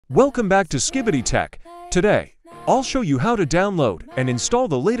Welcome back to SKIBIDI Tech. Today, I'll show you how to download and install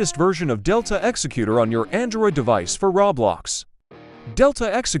the latest version of Delta Executor on your Android device for Roblox.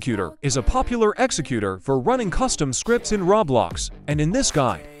 Delta Executor is a popular executor for running custom scripts in Roblox, and in this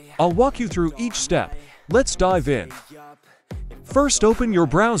guide, I'll walk you through each step. Let's dive in. First, open your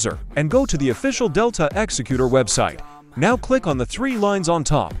browser and go to the official Delta Executor website. Now click on the three lines on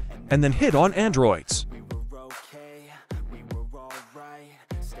top, and then hit on Androids.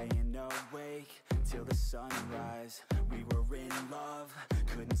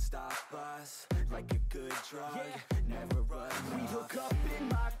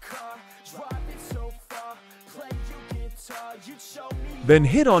 Then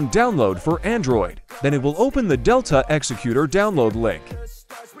hit on Download for Android. Then it will open the Delta Executor download link.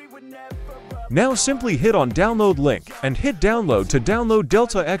 Now simply hit on Download link and hit Download to download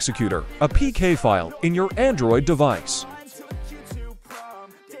Delta Executor, a PK file, in your Android device.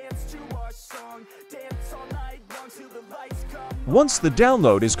 Once the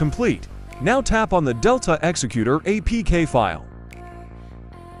download is complete, now tap on the Delta Executor APK file.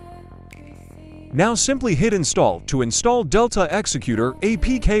 Now simply hit Install to install Delta Executor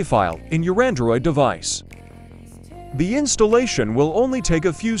APK file in your Android device. The installation will only take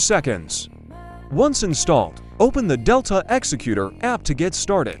a few seconds. Once installed, open the Delta Executor app to get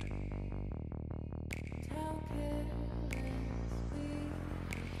started.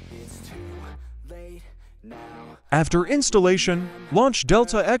 After installation, launch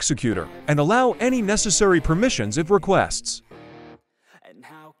Delta Executor and allow any necessary permissions it requests.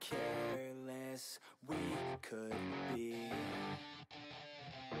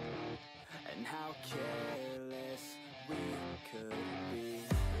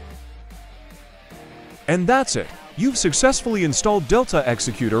 And that's it. You've successfully installed Delta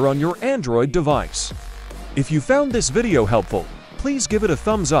Executor on your Android device. If you found this video helpful, please give it a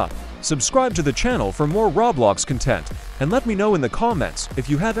thumbs up, subscribe to the channel for more Roblox content, and let me know in the comments if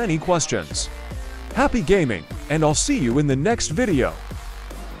you have any questions. Happy gaming, and I'll see you in the next video.